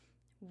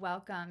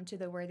Welcome to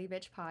the Worthy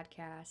Bitch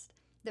podcast,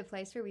 the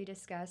place where we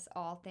discuss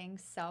all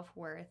things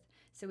self-worth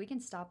so we can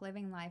stop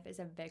living life as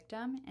a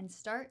victim and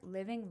start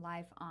living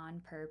life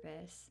on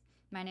purpose.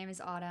 My name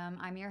is Autumn.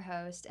 I'm your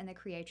host and the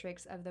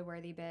creatrix of the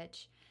Worthy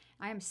Bitch.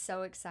 I am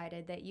so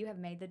excited that you have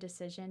made the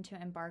decision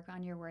to embark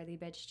on your Worthy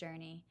Bitch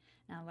journey.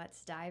 Now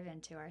let's dive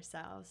into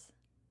ourselves.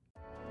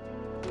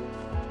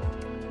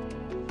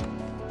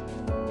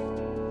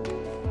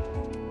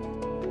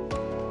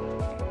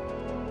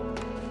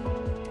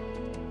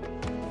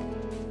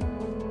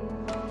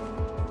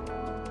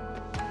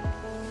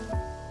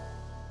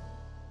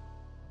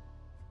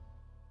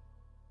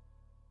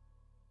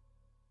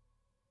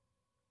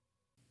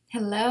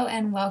 Hello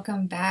and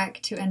welcome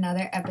back to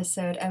another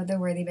episode of the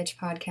Worthy Bitch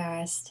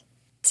podcast.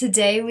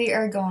 Today we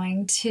are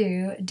going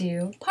to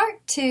do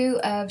part 2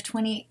 of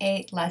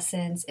 28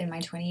 lessons in my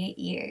 28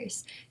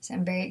 years. So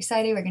I'm very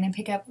excited. We're going to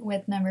pick up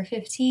with number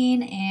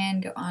 15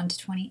 and go on to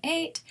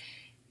 28.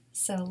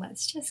 So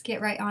let's just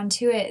get right on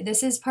to it.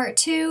 This is part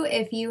 2.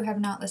 If you have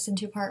not listened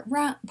to part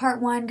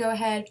 1, go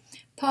ahead,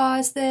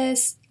 pause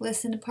this,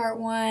 listen to part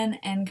 1,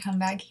 and come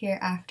back here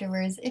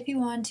afterwards if you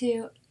want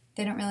to.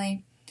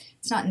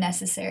 It's not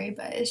necessary,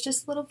 but it's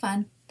just a little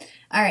fun.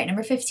 All right,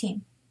 number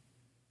 15.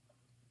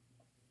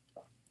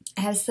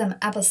 I have some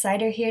apple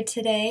cider here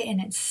today,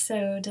 and it's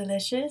so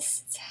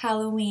delicious. It's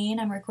Halloween.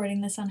 I'm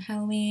recording this on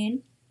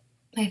Halloween.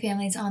 My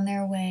family's on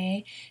their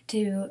way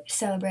to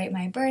celebrate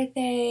my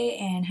birthday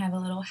and have a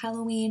little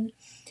Halloween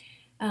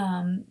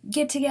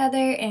get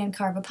together and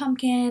carve a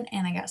pumpkin.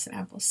 And I got some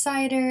apple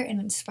cider, and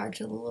it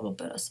sparked with a little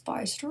bit of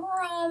spiced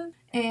rum.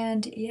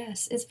 And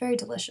yes, it's very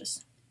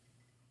delicious.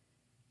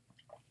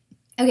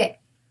 Okay,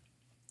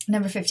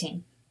 number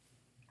 15.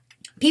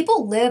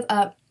 People live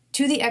up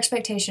to the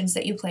expectations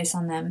that you place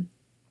on them.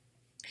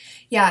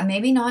 Yeah,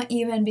 maybe not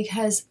even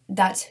because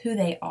that's who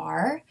they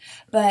are,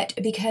 but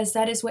because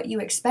that is what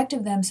you expect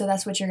of them, so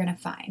that's what you're going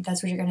to find.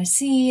 That's what you're going to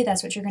see,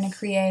 that's what you're going to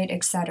create,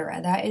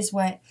 etc. That is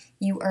what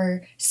you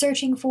are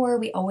searching for.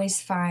 We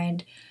always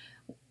find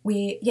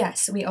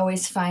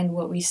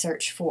what we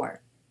search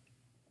for.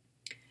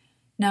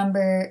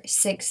 Number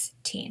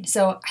 16.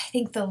 So I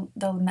think the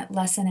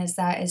lesson is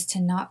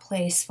to not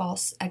place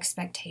false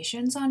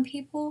expectations on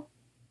people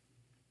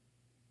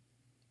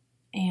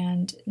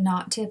and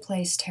not to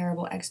place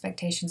terrible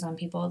expectations on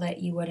people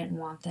that you wouldn't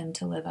want them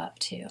to live up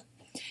to.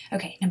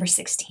 Okay, number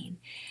 16.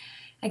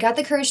 I got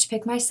the courage to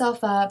pick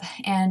myself up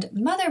and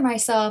mother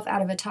myself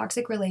out of a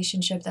toxic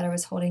relationship that I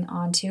was holding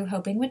on to,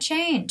 hoping would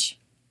change.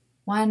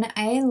 1,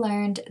 I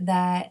learned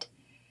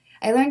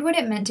what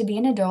it meant to be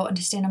an adult and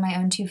to stand on my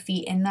own 2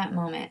 feet in that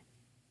moment.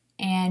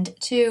 And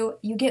 2,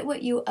 you get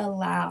what you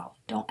allow.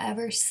 Don't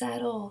ever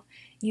settle.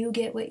 You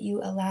get what you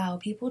allow.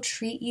 People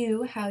treat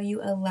you how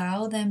you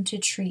allow them to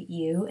treat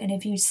you. And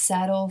if you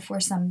settle for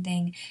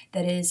something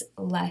that is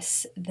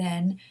less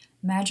than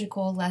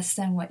magical, less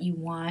than what you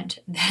want,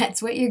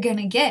 that's what you're going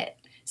to get.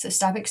 So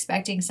stop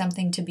expecting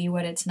something to be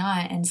what it's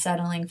not and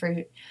settling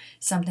for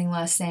something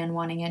less than,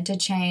 wanting it to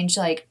change.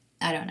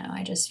 I don't know.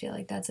 I just feel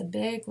like that's a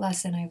big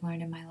lesson I've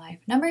learned in my life.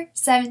 Number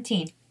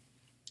 17.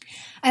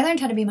 I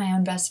learned how to be my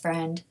own best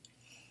friend.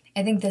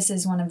 I think this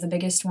is one of the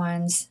biggest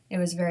ones. It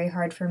was very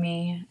hard for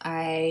me.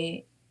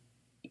 I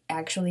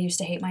actually used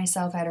to hate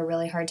myself. I had a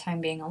really hard time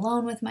being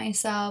alone with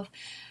myself.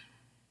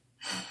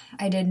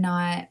 I didn't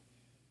know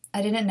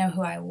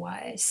who I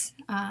was.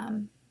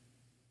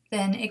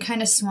 Then it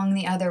kind of swung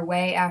the other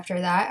way after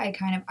that. I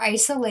kind of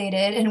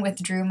isolated and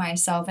withdrew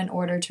myself in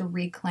order to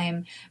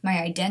reclaim my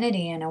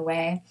identity in a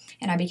way,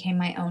 and I became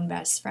my own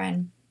best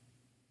friend.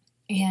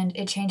 And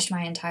it changed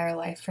my entire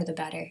life for the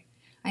better.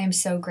 I am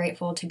so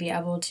grateful to be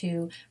able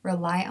to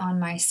rely on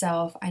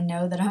myself. I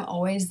know that I'm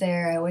always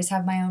there. I always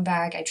have my own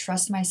back. I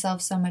trust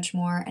myself so much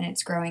more, and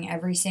it's growing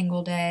every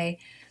single day.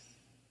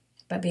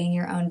 But being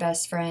your own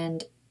best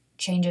friend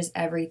changes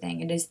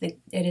everything. It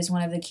is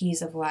one of the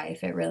keys of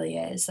life. It really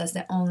is.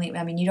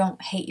 You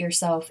don't hate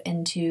yourself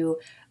into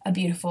a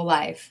beautiful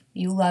life.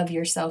 You love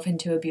yourself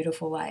into a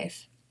beautiful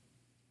life.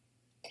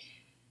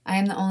 I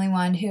am the only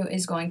one who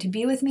is going to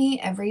be with me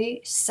every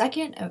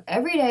second of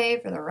every day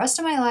for the rest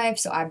of my life,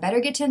 so I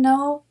better get to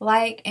know,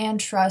 like, and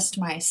trust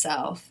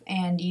myself,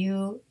 and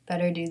you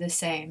better do the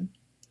same.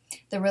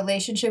 The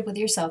relationship with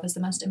yourself is the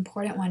most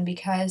important one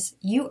because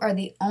you are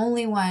the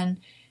only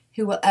one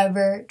who will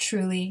ever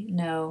truly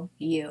know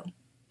you.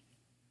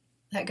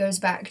 That goes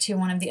back to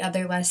one of the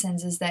other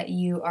lessons, is that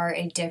you are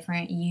a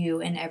different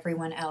you in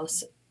everyone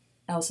else's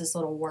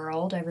little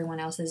world, everyone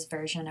else's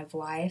version of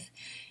life.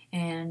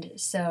 And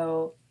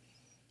so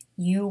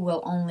you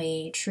will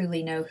only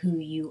truly know who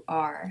you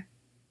are.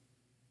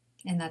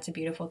 And that's a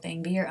beautiful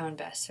thing. Be your own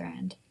best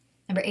friend.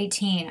 Number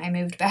 18, I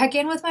moved back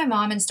in with my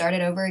mom and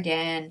started over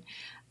again.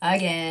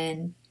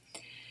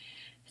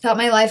 Thought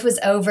my life was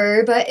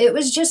over, but it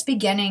was just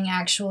beginning,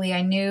 actually.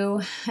 I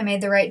knew I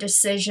made the right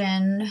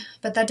decision,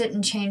 but that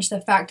didn't change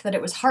the fact that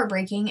it was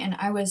heartbreaking and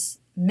I was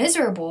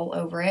miserable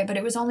over it, but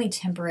it was only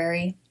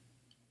temporary.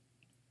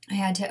 I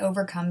had to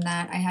overcome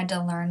that. I had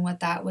to learn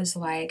what that was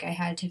like. I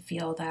had to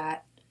feel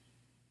that.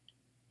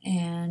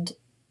 And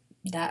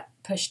that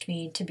pushed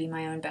me to be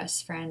my own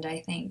best friend, I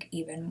think,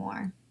 even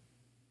more.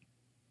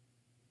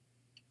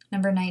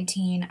 Number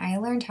 19, I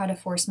learned how to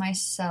force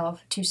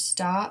myself to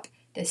stop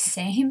the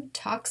same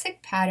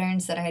toxic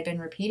patterns that I had been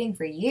repeating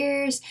for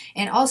years,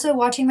 and also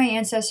watching my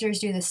ancestors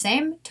do the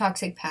same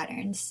toxic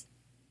patterns.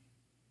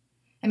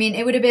 I mean,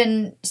 it would have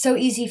been so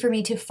easy for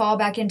me to fall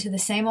back into the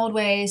same old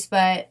ways,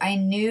 but I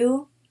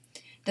knew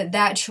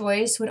that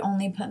choice would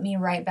only put me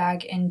right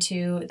back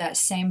into that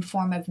same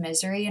form of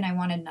misery, and I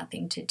wanted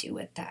nothing to do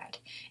with that.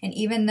 And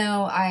even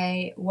though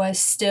I was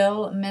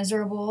still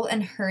miserable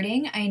and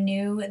hurting, I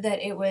knew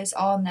that it was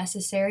all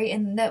necessary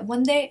and that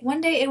one day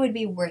it would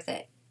be worth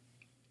it.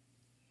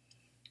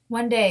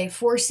 One day,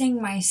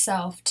 forcing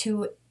myself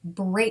to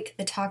break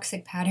the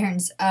toxic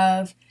patterns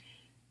of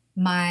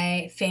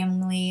my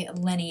family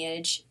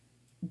lineage,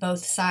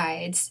 both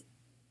sides,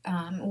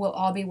 will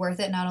all be worth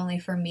it, not only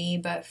for me,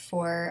 but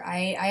for,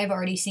 I have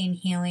already seen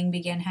healing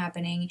begin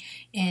happening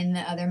in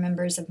the other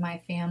members of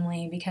my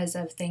family because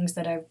of things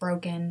that I've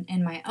broken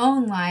in my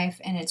own life,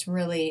 and it's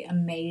really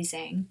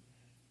amazing.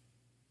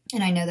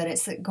 And I know that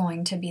it's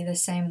going to be the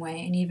same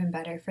way and even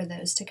better for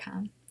those to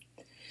come.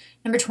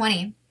 Number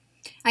 20,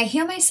 I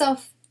healed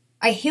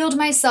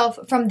myself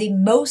from the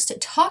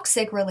most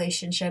toxic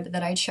relationship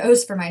that I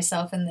chose for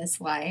myself in this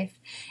life.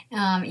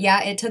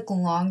 It took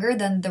longer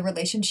than the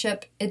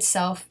relationship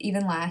itself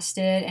even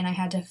lasted, and I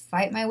had to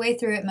fight my way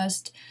through it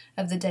most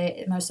of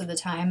the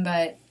time,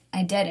 but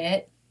I did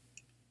it.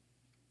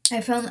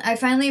 I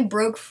finally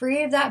broke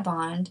free of that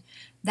bond,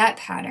 that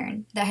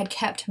pattern that had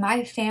kept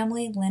my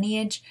family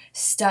lineage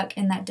stuck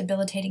in that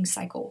debilitating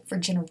cycle for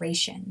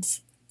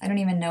generations. I don't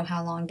even know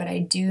how long, but I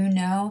do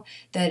know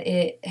that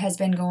it has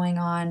been going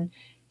on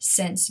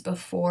since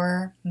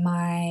before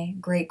my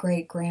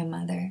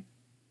great-great-grandmother.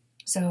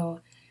 So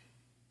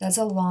that's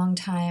a long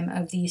time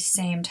of these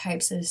same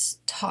types of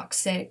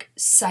toxic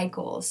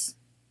cycles.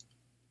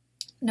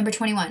 Number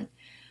 21.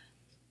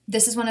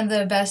 This is one of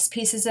the best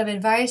pieces of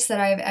advice that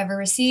I've ever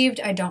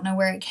received. I don't know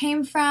where it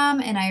came from,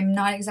 and I'm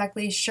not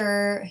exactly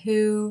sure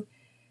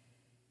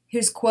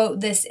whose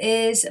quote this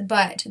is,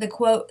 but the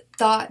quote,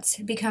 "Thoughts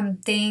become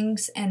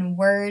things and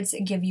words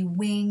give you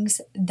wings,"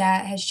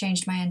 that has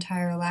changed my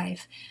entire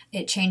life.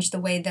 It changed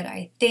the way that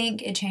I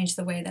think. It changed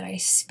the way that I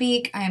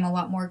speak. I am a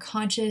lot more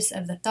conscious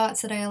of the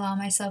thoughts that I allow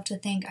myself to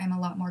think. I'm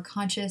a lot more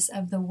conscious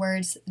of the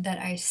words that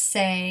I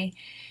say,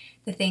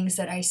 the things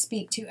that I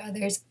speak to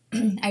others.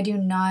 I do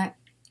not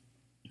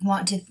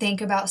want to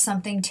think about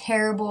something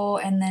terrible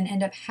and then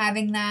end up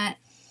having that.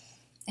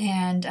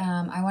 And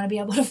I want to be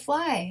able to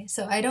fly.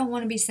 So I don't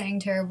want to be saying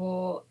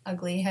terrible,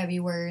 ugly, heavy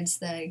words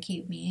that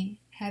keep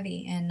me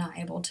heavy and not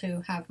able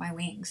to have my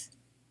wings.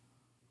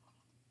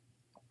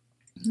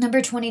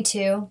 Number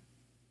 22,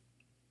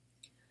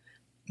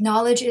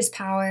 knowledge is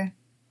power.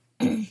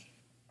 And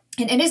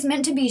it is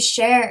meant to be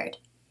shared.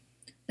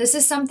 This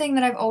is something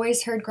that I've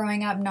always heard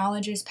growing up.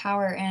 Knowledge is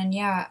power. And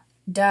yeah,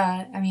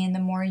 duh. I mean, the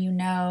more you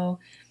know,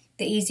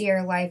 the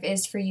easier life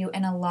is for you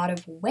in a lot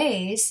of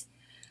ways.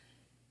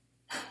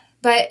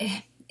 But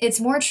it's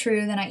more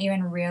true than I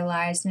even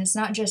realized. And it's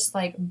not just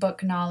like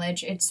book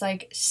knowledge. It's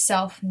like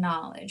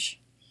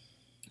self-knowledge,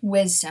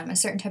 wisdom, a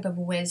certain type of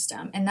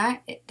wisdom. And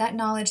that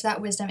knowledge,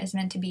 that wisdom is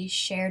meant to be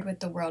shared with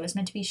the world. It's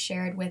meant to be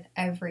shared with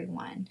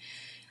everyone.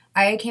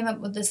 I came up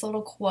with this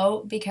little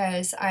quote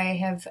because I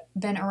have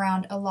been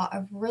around a lot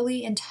of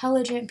really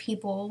intelligent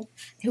people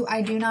who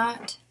I do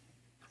not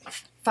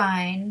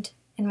find,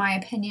 in my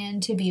opinion,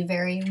 to be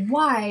very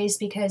wise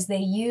because they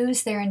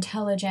use their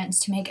intelligence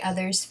to make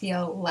others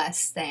feel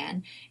less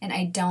than. And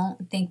I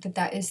don't think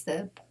that is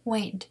the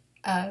point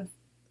of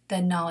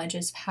the knowledge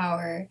is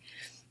power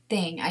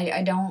thing.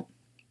 I don't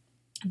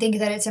think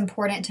that it's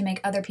important to make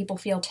other people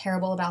feel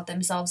terrible about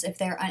themselves if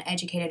they're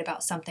uneducated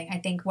about something. I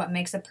think what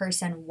makes a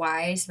person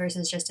wise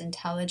versus just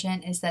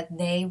intelligent is that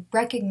they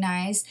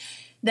recognize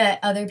that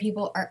other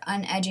people are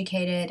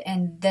uneducated,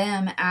 and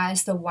them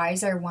as the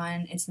wiser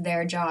one, it's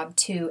their job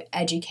to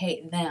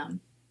educate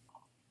them.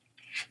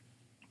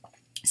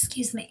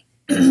 Excuse me.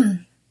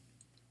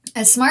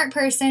 A smart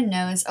person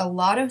knows a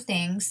lot of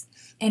things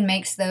and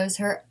makes those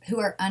who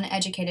are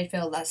uneducated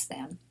feel less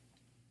than.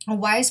 A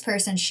wise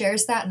person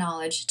shares that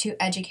knowledge to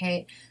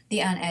educate the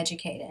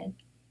uneducated.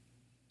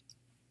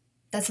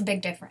 That's a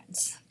big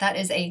difference. That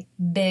is a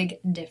big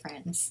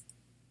difference.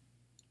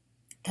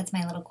 That's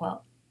my little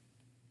quote.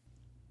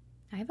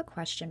 I have a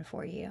question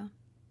for you.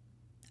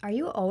 Are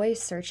you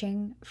always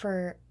searching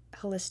for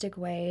holistic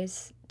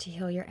ways to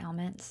heal your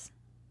ailments?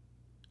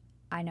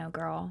 I know,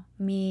 girl.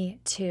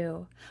 Me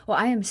too. Well,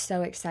 I am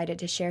so excited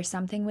to share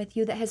something with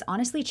you that has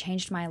honestly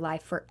changed my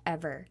life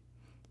forever.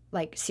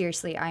 Like,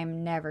 seriously,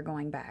 I'm never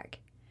going back.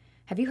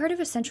 Have you heard of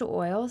essential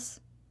oils?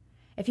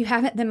 If you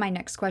haven't, then my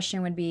next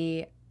question would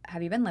be,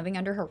 have you been living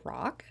under a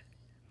rock?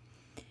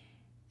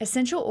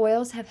 Essential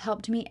oils have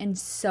helped me in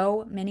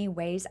so many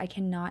ways. I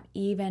cannot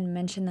even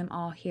mention them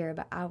all here,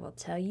 but I will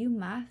tell you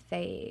my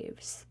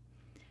faves.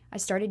 I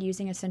started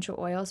using essential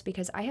oils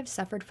because I have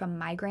suffered from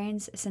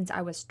migraines since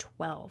I was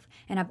 12,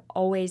 and I've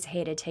always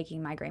hated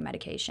taking migraine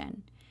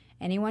medication.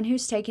 Anyone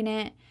who's taken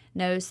it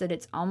knows that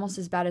it's almost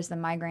as bad as the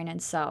migraine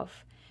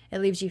itself. It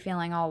leaves you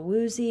feeling all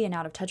woozy and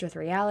out of touch with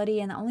reality,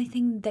 and the only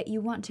thing that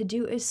you want to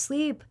do is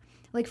sleep,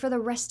 like for the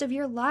rest of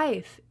your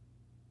life.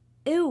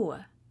 Ew.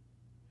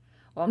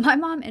 Well, my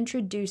mom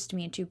introduced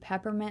me to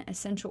peppermint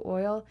essential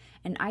oil,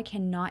 and I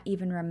cannot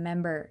even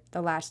remember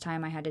the last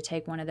time I had to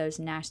take one of those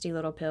nasty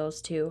little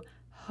pills to,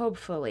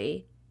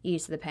 hopefully,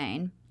 ease the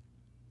pain.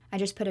 I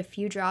just put a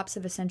few drops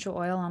of essential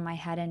oil on my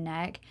head and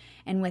neck,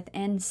 and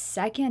within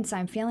seconds,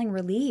 I'm feeling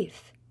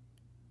relief.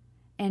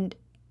 And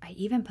I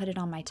even put it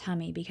on my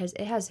tummy because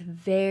it has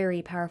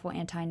very powerful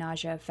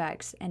anti-nausea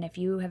effects, and if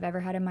you have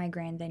ever had a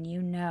migraine, then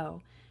you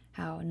know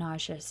how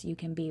nauseous you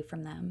can be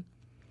from them.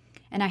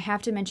 And I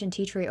have to mention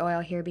tea tree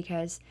oil here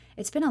because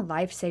it's been a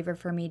lifesaver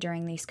for me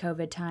during these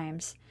COVID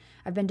times.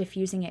 I've been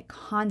diffusing it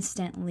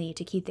constantly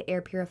to keep the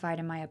air purified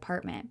in my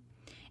apartment.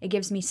 It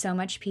gives me so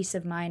much peace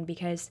of mind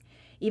because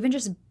even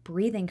just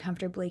breathing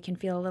comfortably can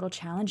feel a little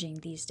challenging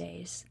these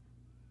days.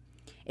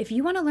 If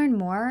you want to learn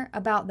more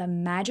about the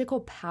magical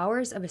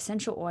powers of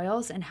essential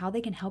oils and how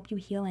they can help you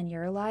heal in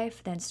your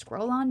life, then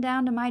scroll on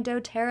down to my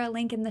doTERRA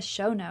link in the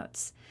show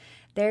notes.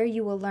 There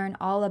you will learn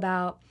all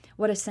about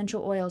what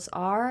essential oils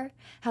are,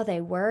 how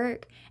they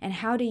work, and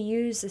how to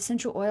use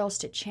essential oils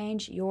to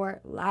change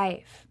your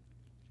life.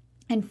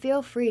 And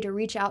feel free to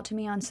reach out to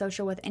me on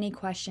social with any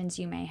questions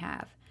you may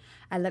have.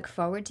 I look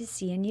forward to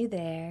seeing you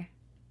there.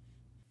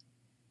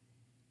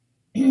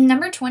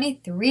 Number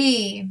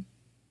 23.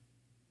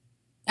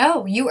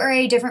 Oh, you are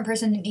a different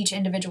person in each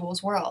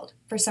individual's world.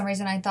 For some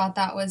reason, I thought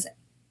that was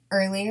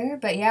earlier,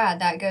 but yeah,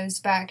 that goes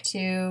back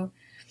to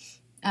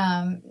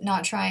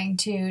not trying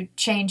to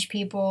change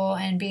people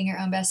and being your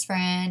own best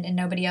friend, and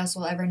nobody else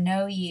will ever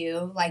know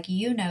you like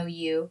you know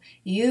you.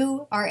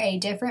 You are a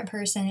different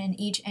person in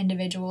each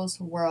individual's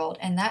world,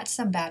 and that's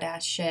some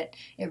badass shit.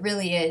 It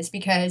really is,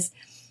 because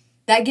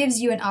that gives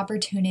you an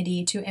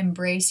opportunity to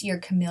embrace your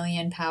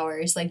chameleon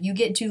powers. Like, you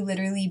get to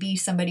literally be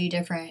somebody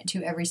different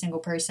to every single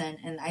person,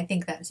 and I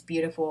think that's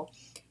beautiful.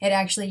 It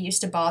actually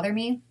used to bother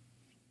me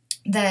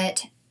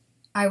that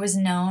I was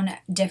known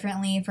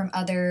differently from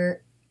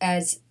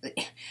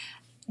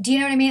do you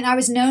know what I mean? I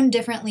was known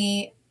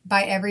differently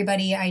by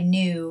everybody I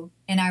knew,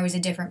 and I was a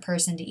different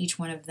person to each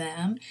one of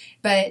them.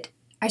 But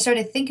I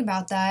started to think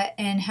about that,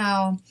 and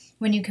how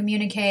when you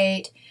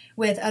communicate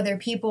with other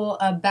people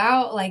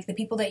about, like, the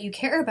people that you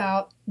care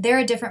about, they're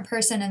a different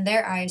person in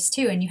their eyes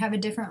too, and you have a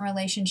different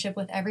relationship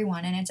with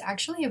everyone, and it's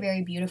actually a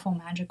very beautiful,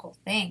 magical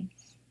thing.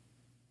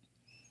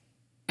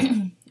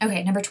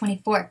 Okay, number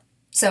 24.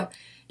 So,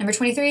 number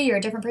 23, you're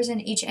a different person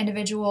in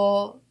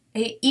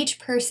each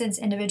person's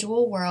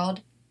individual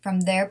world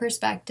from their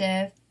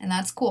perspective, and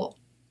that's cool.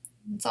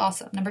 It's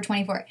awesome. Number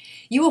 24,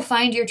 you will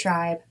find your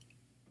tribe.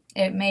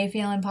 It may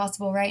feel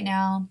impossible right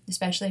now,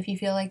 especially if you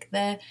feel like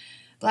the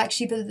black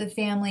sheep of the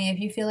family. If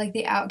you feel like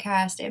the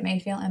outcast, it may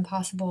feel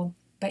impossible,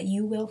 but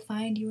you will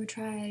find your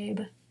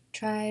tribe.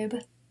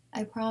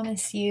 I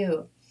promise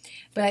you.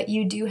 But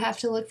you do have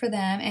to look for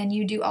them, and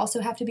you do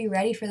also have to be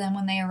ready for them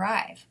when they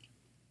arrive.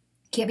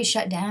 You can't be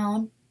shut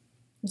down.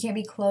 You can't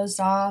be closed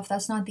off.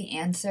 That's not the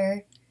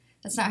answer.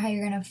 That's not how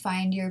you're going to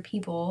find your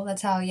people.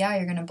 That's how,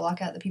 you're going to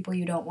block out the people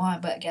you don't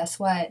want. But guess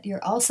what?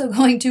 You're also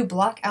going to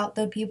block out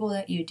the people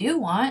that you do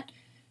want.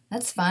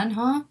 That's fun,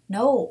 huh?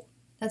 No,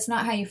 that's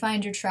not how you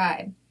find your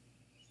tribe.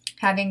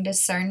 Having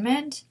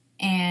discernment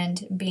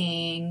and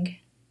being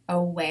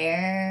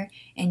aware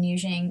and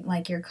using,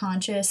 like, your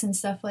conscious and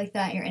stuff like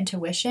that, your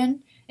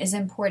intuition, is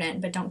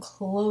important. But don't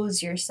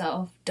close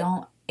yourself.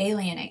 Don't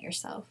alienate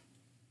yourself.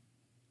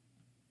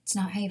 It's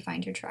not how you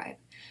find your tribe.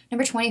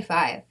 Number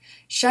 25,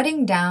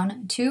 shutting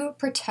down to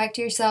protect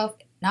yourself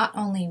not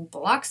only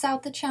blocks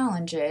out the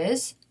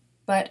challenges,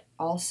 but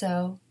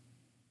also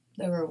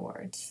the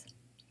rewards.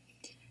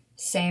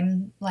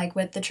 Same like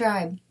with the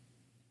tribe.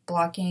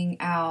 Blocking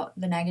out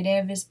the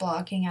negative is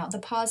blocking out the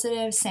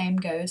positive. Same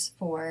goes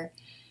for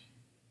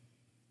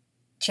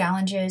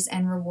challenges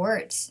and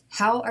rewards.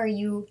 How are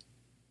you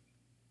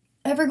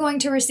ever going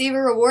to receive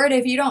a reward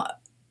if you don't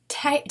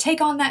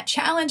take on that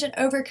challenge and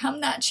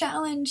overcome that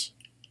challenge?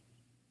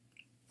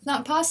 It's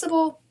not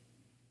possible.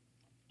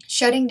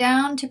 Shutting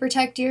down to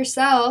protect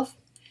yourself,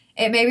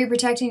 it may be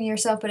protecting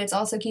yourself, but it's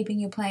also keeping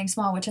you playing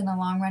small, which in the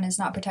long run is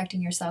not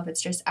protecting yourself.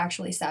 It's just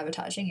actually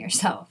sabotaging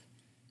yourself.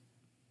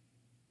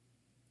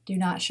 Do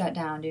not shut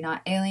down. Do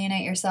not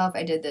alienate yourself.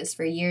 I did this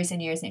for years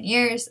and years and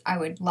years. I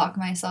would lock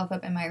myself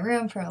up in my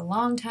room for a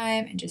long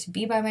time and just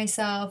be by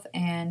myself.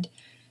 And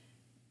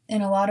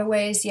in a lot of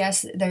ways,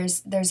 yes,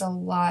 there's a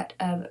lot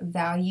of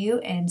value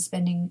in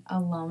spending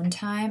alone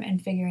time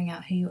and figuring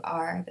out who you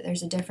are. But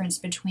there's a difference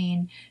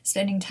between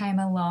spending time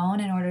alone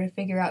in order to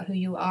figure out who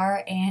you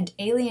are and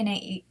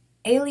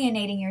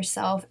alienating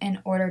yourself in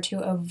order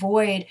to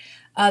avoid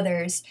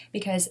others,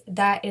 because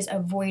that is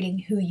avoiding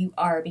who you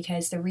are.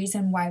 Because the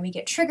reason why we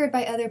get triggered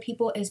by other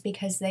people is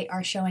because they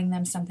are showing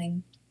them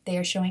something. They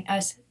are showing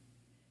us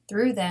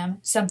through them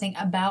something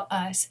about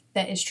us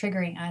that is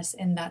triggering us,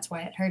 and that's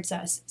why it hurts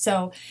us.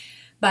 So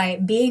by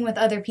being with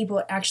other people,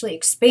 it actually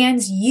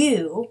expands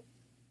you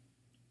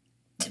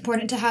It's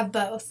important to have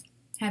both.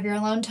 Have your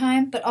alone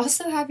time, but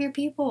also have your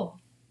people.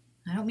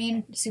 I don't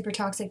mean super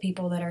toxic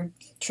people that are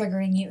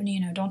triggering you.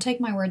 Don't take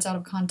my words out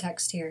of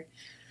context here.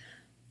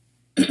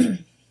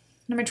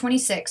 Number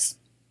 26.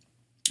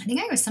 I think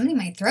I have something in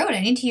my throat.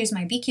 I need to use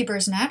my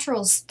Beekeeper's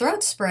Naturals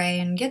throat spray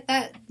and get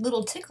that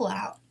little tickle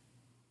out.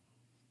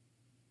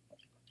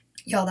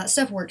 Y'all, that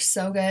stuff works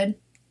so good.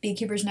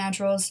 Beekeeper's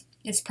Naturals.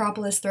 It's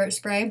propolis throat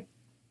spray.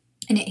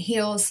 And it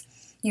heals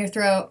your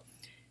throat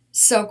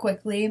so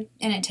quickly.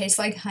 And it tastes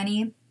like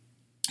honey.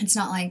 It's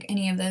not like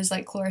any of those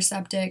like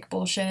chloroseptic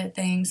bullshit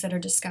things that are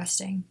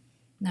disgusting.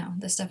 No,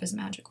 this stuff is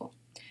magical.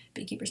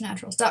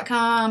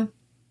 Beekeepersnaturals.com.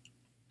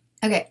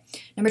 Okay,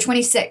 number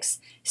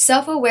 26.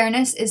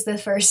 Self-awareness is the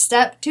first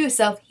step to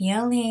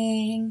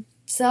self-healing.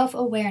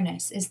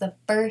 Self-awareness is the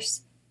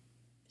first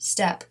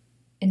step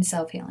in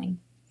self-healing.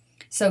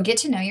 So get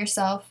to know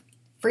yourself,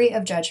 free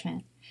of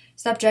judgment.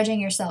 Stop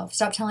judging yourself.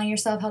 Stop telling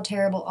yourself how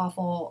terrible,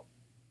 awful,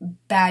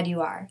 bad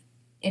you are.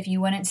 If you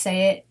wouldn't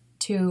say it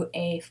to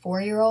a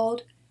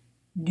 4-year-old,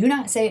 do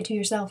not say it to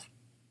yourself.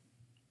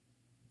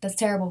 That's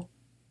terrible.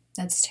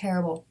 That's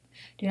terrible.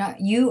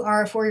 You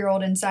are a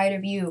 4-year-old inside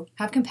of you.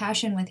 Have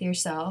compassion with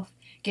yourself.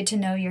 Get to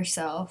know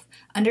yourself.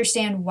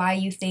 Understand why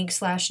you think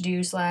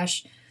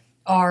 /do/are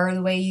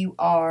the way you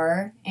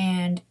are,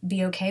 and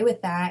be okay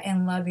with that,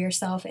 and love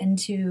yourself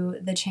into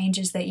the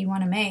changes that you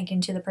want to make,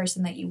 into the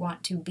person that you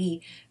want to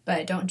be.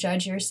 But don't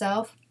judge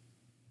yourself,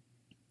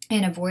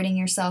 and avoiding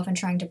yourself and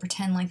trying to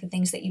pretend like the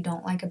things that you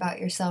don't like about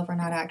yourself are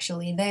not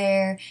actually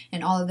there,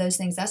 and all of those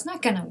things. That's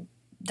not gonna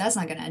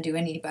do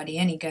anybody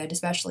any good,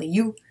 especially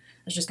you.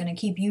 It's just going to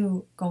keep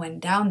you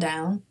going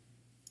down.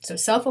 So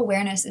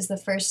self-awareness is the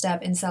first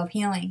step in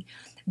self-healing.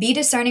 Be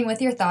discerning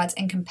with your thoughts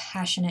and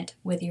compassionate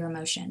with your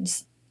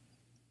emotions.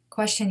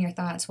 Question your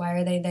thoughts. Why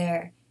are they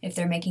there? If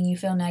they're making you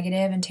feel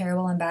negative and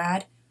terrible and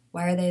bad,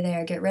 why are they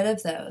there? Get rid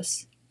of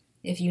those.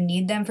 If you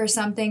need them for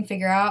something,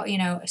 figure out,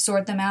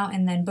 sort them out,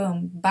 and then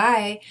boom,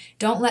 bye.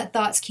 Don't let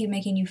thoughts keep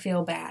making you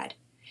feel bad.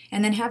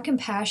 And then have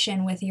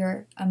compassion with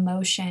your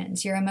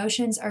emotions. Your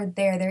emotions are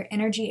there. They're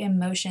energy in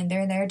motion.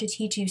 They're there to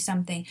teach you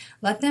something.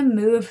 Let them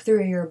move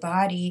through your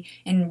body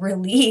and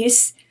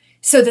release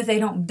so that they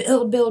don't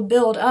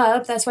build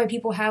up. That's why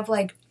people have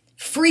like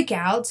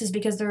freakouts, is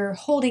because they're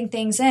holding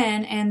things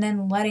in and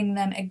then letting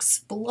them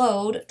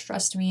explode.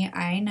 Trust me,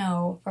 I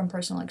know from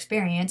personal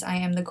experience. I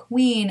am the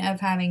queen of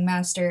having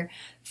master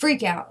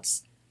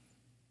freakouts.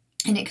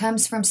 And it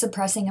comes from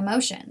suppressing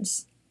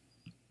emotions.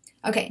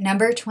 Okay,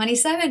 number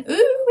 27.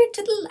 Ooh, we're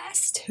to the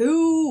last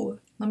two.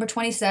 Number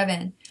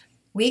 27.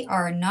 We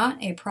are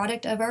not a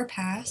product of our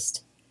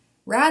past,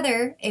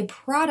 rather a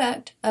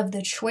product of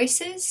the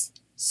choices,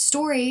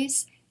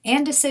 stories,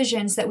 and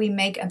decisions that we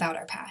make about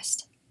our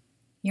past.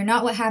 You're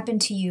not what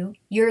happened to you.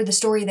 You're the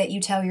story that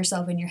you tell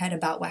yourself in your head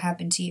about what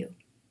happened to you.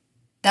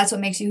 That's what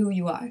makes you who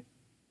you are.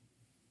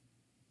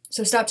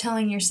 So stop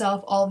telling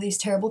yourself all these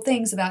terrible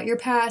things about your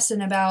past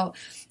and about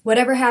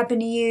whatever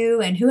happened to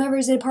you and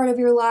whoever's a part of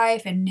your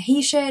life, and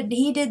he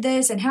did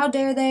this, and how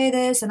dare they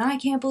this, and I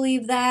can't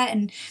believe that,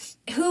 and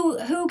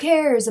who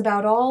cares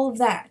about all of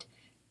that?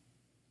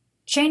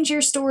 Change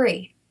your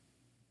story.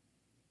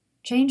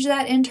 Change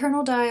that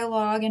internal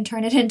dialogue and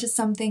turn it into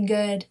something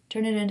good.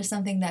 Turn it into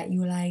something that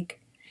you like.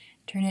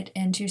 Turn it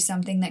into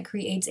something that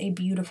creates a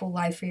beautiful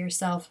life for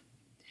yourself,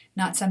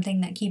 not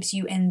something that keeps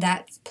you in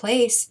that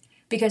place.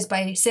 Because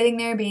by sitting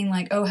there being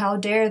like, oh, how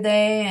dare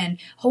they, and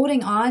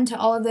holding on to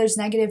all of those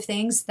negative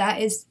things,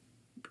 that's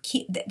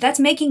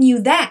making you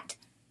that.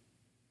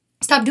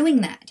 Stop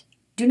doing that.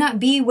 Do not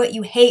be what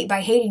you hate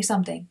by hating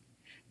something.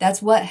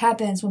 That's what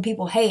happens when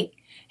people hate.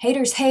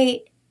 Haters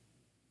hate,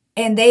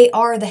 and they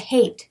are the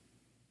hate.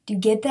 Do you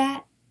get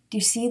that? Do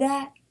you see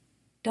that?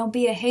 Don't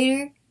be a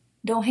hater.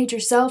 Don't hate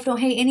yourself. Don't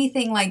hate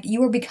anything. Like,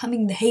 you are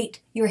becoming the hate.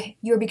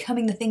 You're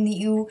becoming the thing that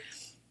you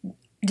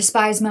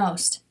despise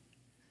most.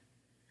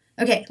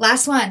 Okay,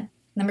 last one,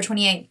 number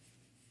 28.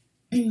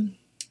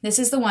 This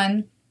is the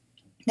one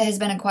that has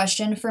been a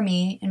question for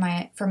me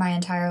for my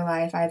entire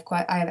life. I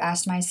have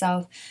asked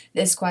myself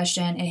this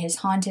question. It has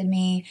haunted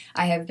me.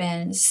 I have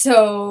been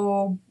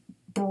so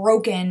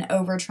broken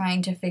over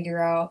trying to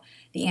figure out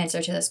the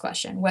answer to this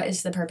question. What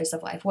is the purpose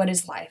of life? What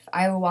is life?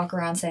 I will walk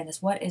around saying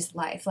this. What is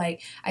life?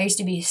 Like, I used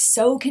to be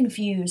so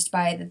confused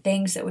by the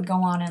things that would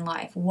go on in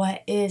life.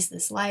 What is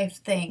this life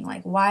thing?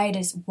 Like, why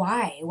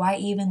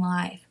even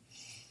life?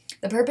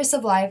 The purpose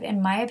of life,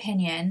 in my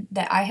opinion,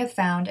 that I have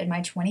found in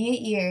my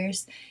 28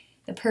 years,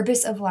 the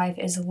purpose of life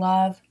is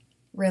love,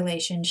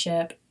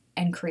 relationship,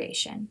 and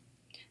creation.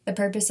 The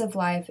purpose of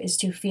life is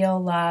to feel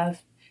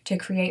love, to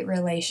create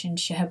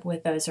relationship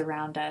with those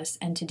around us,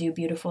 and to do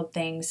beautiful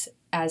things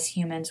as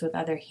humans with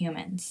other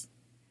humans.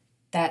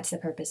 That's the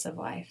purpose of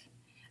life.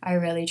 I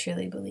really,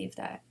 truly believe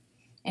that.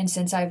 And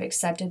since I've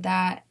accepted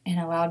that and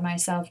allowed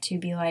myself to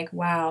be like,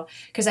 wow,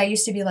 because I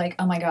used to be like,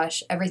 oh my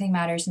gosh, everything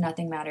matters,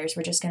 nothing matters.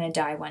 We're just going to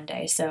die one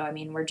day. So, I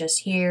mean, we're just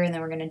here and then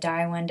we're going to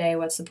die one day.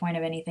 What's the point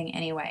of anything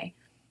anyway?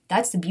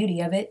 That's the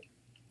beauty of it.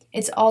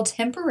 It's all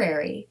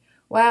temporary.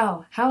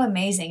 Wow, how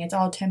amazing. It's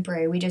all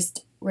temporary. We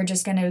just we're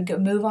just going to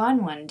move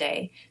on one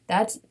day.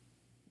 That's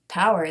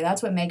power.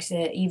 That's what makes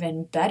it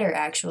even better,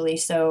 actually.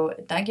 So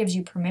that gives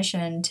you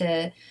permission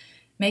to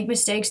make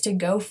mistakes, to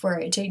go for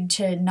it,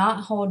 to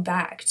not hold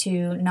back,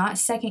 to not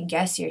second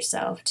guess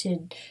yourself,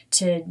 to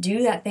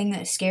do that thing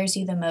that scares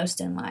you the most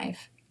in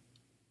life.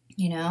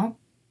 You know?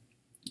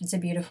 It's a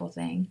beautiful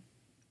thing.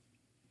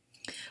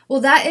 Well,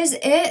 that is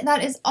it.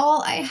 That is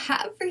all I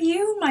have for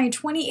you. My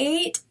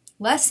 28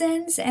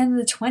 lessons and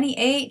the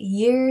 28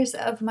 years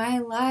of my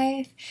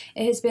life.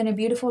 It has been a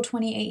beautiful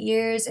 28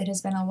 years. It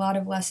has been a lot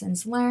of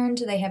lessons learned.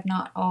 They have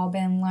not all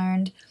been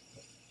learned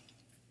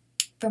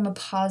from a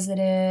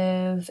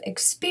positive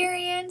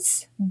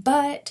experience,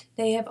 but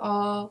they have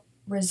all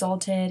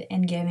resulted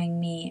in giving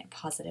me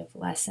positive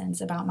lessons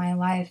about my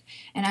life.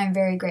 And I'm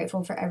very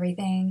grateful for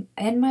everything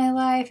in my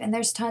life. And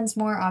there's tons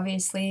more,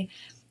 obviously,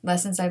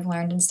 lessons I've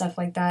learned and stuff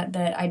like that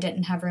I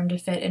didn't have room to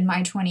fit in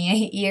my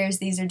 28 years.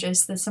 These are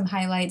just some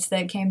highlights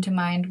that came to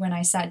mind when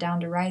I sat down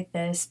to write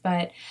this,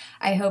 but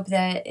I hope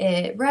that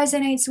it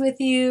resonates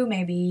with you.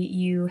 Maybe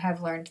you have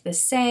learned the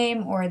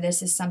same, or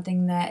this is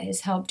something that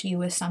has helped you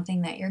with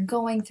something that you're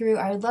going through.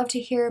 I would love to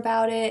hear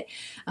about it.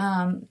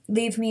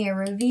 Leave me a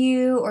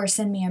review or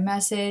send me a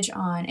message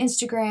on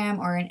Instagram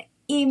or an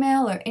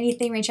email or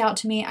anything. Reach out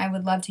to me. I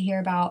would love to hear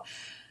about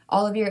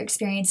all of your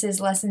experiences,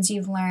 lessons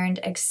you've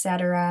learned,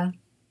 etc.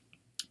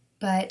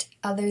 But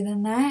other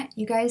than that,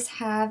 you guys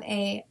have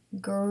a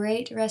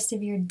great rest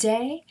of your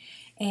day,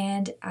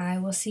 and I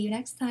will see you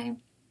next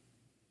time.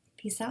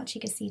 Peace out,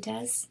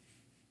 chicasitas.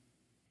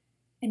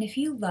 And if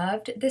you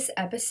loved this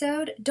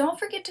episode, don't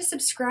forget to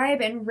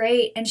subscribe and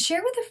rate and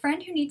share with a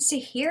friend who needs to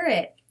hear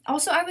it.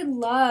 Also, I would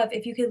love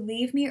if you could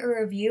leave me a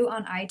review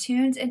on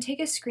iTunes and take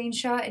a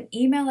screenshot and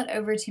email it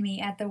over to me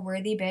at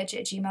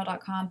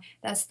theworthybitch@gmail.com.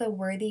 That's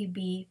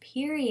theworthyb,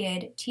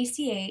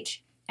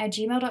 TCH, at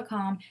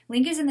gmail.com.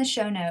 Link is in the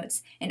show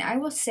notes, and I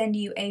will send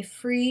you a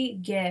free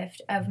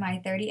gift of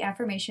my 30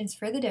 affirmations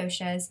for the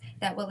doshas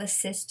that will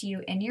assist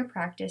you in your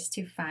practice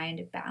to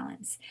find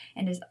balance.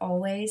 And as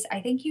always,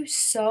 I thank you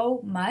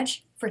so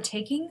much for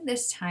taking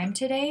this time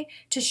today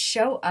to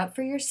show up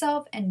for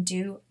yourself and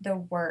do the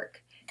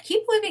work.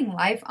 Keep living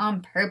life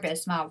on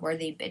purpose, my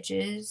worthy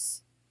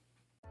bitches.